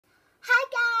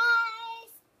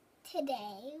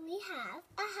Today we have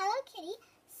a Hello Kitty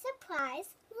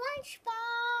surprise lunchbox.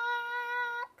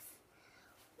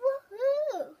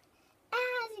 Woohoo! It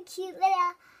has a cute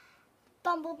little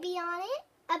bumblebee on it,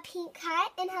 a pink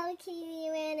heart, and Hello Kitty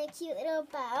wearing a cute little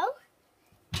bow.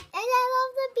 And I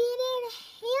love the beaded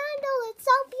handle. It's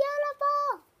so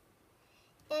beautiful.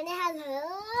 And it has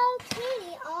Hello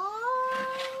Kitty all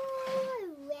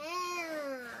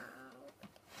around.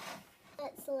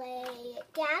 Let's lay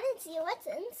it down and see what's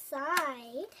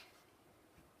inside.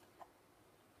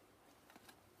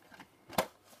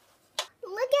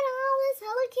 Look at all this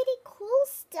Hello Kitty cool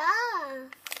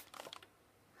stuff.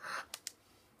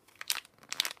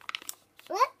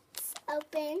 Let's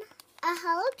open a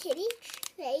Hello Kitty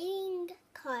trading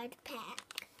card pack.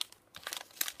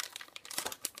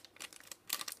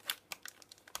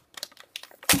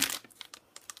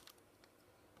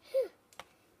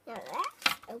 Now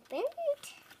that's opened.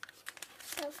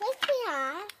 So first we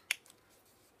have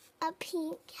a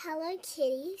pink Hello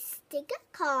Kitty sticker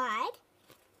card.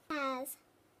 It has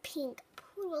pink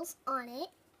poodles on it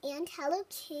and Hello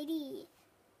Kitty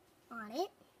on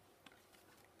it.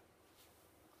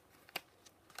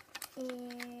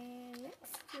 And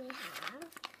next we have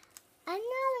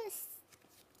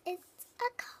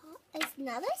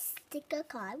another sticker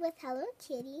card with Hello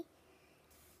Kitty,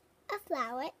 a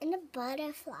flower, and a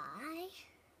butterfly.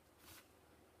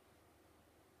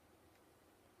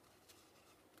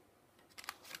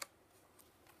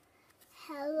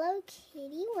 Hello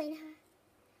Kitty when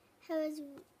her was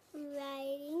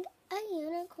riding a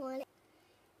unicorn.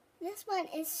 This one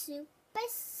is super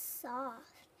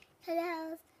soft. It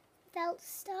has felt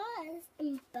stars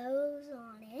and bows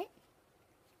on it.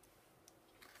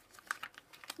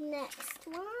 Next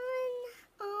one.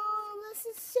 Oh, this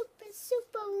is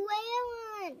super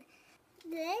rare one.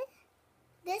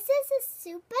 This is a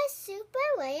super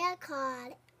rare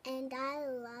card, and I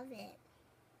love it.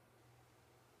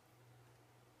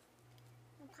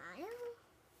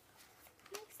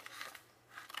 Next,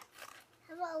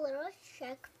 have a little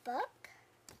checkbook.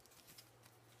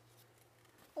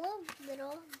 A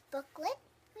little booklet.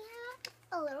 We have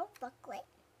a little booklet.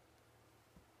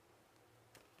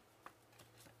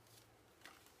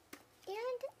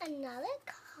 And another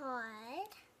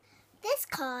card. This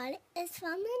card is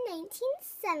from the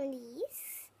 1970s.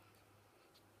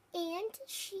 And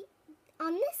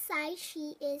on this side,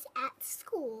 she is at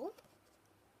school.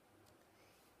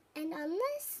 And on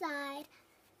this side,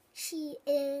 she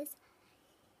is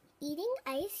eating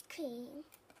ice cream.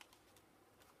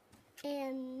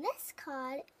 And this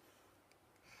card,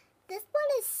 this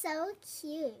one is so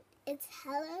cute. It's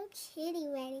Hello Kitty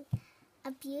wearing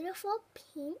a beautiful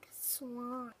pink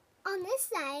swan. On this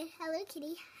side, Hello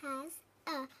Kitty has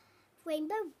a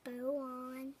rainbow bow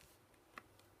on.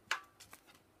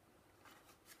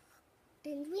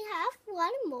 And we have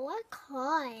one more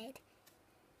card.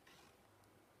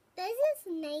 This is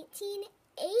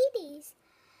 1980s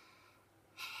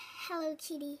Hello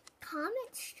Kitty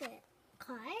comic strip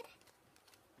card.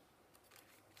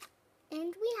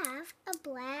 And we have a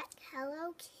black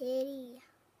Hello Kitty.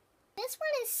 This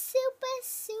one is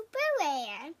super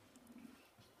rare.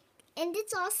 And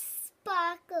it's all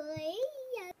sparkly.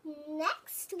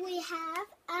 Next we have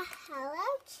a Hello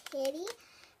Kitty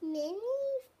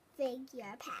mini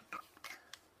figure pack.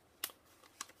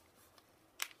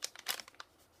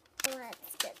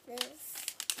 Let's get this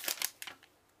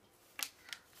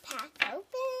pack open.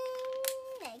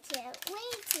 I can't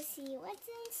wait to see what's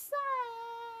inside.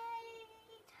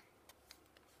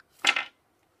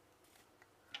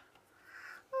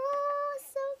 Oh,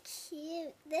 so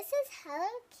cute. This is Hello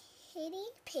Kitty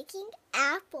picking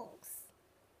apples.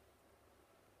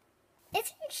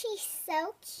 Isn't she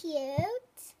so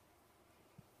cute?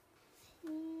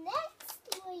 Next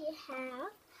we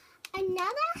have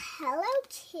another Hello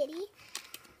Kitty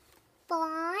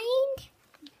blind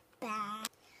bag.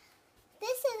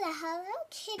 This is a Hello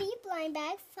Kitty blind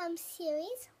bag from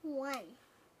Series 1.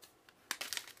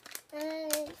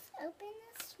 Let's open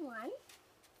this one.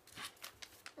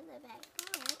 Put the bag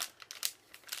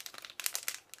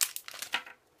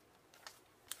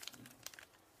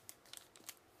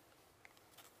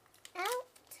out.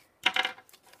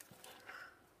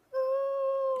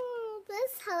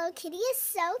 Hello Kitty is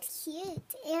so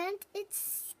cute, and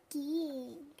it's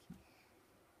skiing.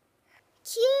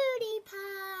 Cutie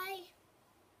pie.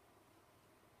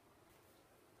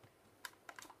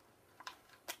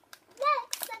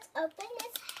 Next, let's open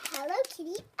this Hello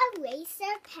Kitty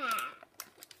eraser pack.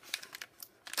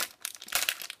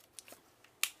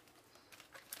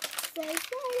 So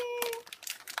excited.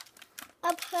 A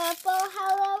purple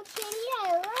Hello Kitty, I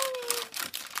love it.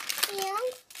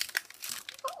 And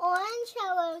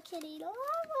Kitty. Love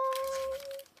them.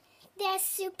 They're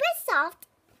super soft.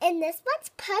 And this one's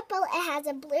purple. It has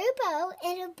a blue bow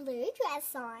and a blue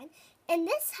dress on. And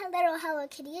this little Hello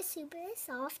Kitty is super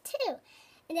soft too.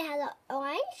 And it has an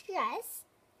orange dress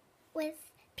with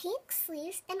pink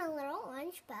sleeves and a little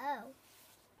orange bow.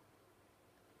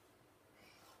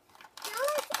 Now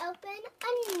let's open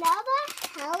another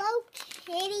Hello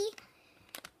Kitty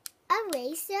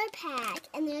eraser pack.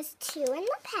 And there's 2 in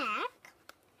the pack.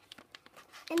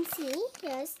 And see,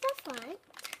 here's the front.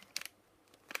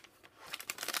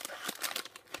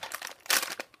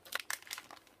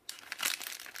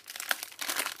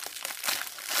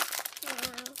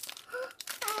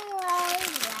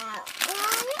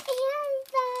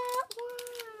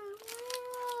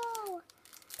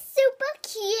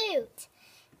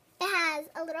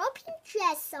 A little pink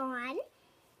dress on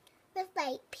with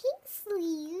like pink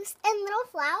sleeves and little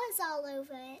flowers all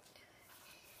over it.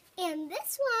 And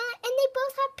this one, and they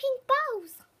both have pink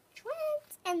bows.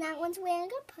 Twins. And that one's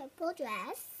wearing a purple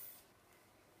dress.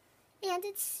 And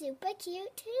it's super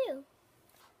cute too.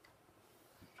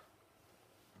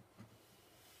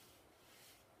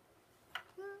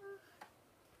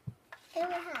 And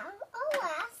we have a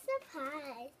last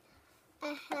surprise.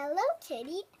 A Hello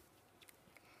Kitty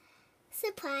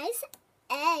surprise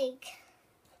egg.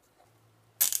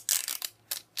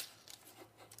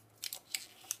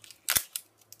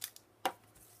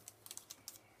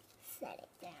 Set it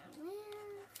down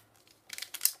there.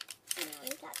 And now we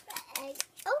got the egg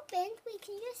opened. We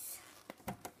can just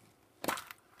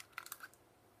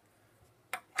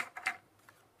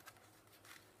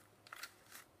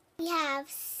we have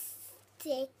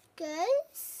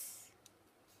stickers,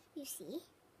 you see,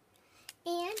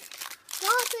 and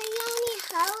lots of yummy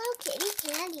Hello Kitty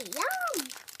candy. Yum!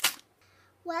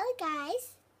 Well, guys,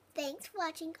 thanks for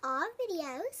watching our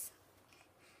videos.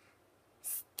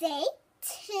 Stay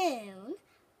tuned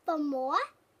for more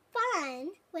fun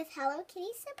with Hello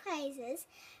Kitty surprises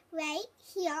right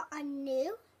here on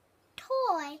New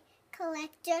Toy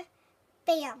Collector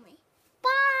Family.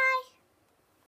 Bye!